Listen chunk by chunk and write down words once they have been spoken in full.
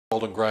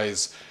Golden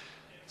Greys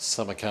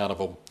Summer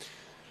Carnival.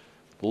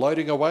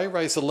 Loading away,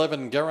 race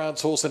 11,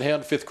 Garrard's Horse and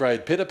Hound, 5th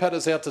grade. Pitter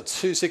Patter's out to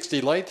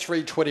 260 late,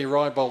 320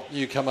 Rybolt,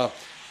 newcomer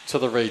to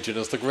the region.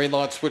 As the green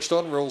light switched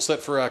on, we're all set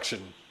for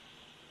action.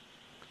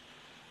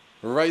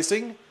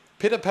 Racing.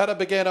 Pitter Patter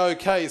began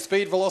okay.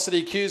 Speed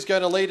Velocity Q's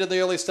going to lead in the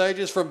early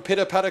stages from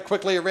Pitter Patter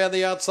quickly around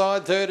the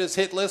outside. Third is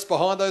Hitless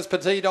behind those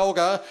Petite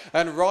Olga.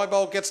 And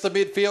Rybolt gets to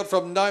midfield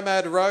from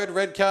Nomad Road.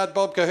 Red card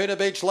Bob Kahuna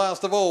Beach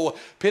last of all.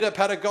 Pitter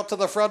Patter got to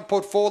the front,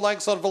 put 4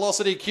 lengths on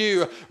Velocity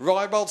Q.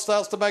 Rybolt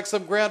starts to make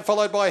some ground,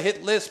 followed by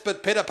Hitless.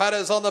 But Pitter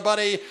Patter's on the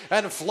bunny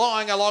and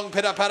flying along.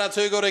 Pitter Patter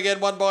too good again,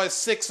 won by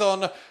 6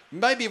 on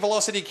maybe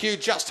Velocity Q,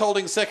 just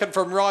holding second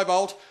from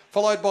Rybolt,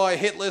 followed by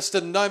Hitlist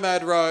and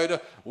Nomad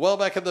Road. Well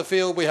back in the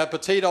field, we have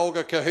Petite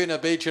Olga, Kahuna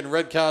Beach and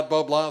Red Card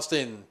Bob last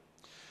in.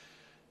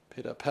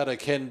 Pitter Patter,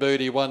 Ken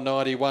Booty,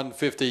 190,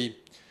 150.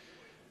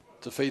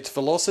 Defeats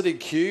Velocity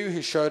Q,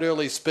 who showed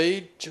early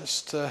speed.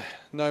 Just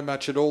no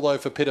match at all, though,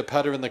 for Pitter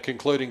Patter in the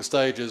concluding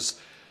stages.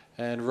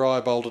 And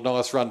Rybolt, a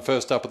nice run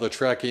first up of the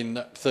track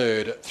in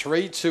third.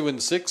 3, 2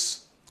 and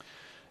 6.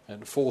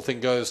 And fourth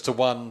in goes to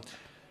 1,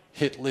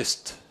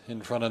 Hitlist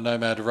in front of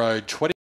Nomad Road. 20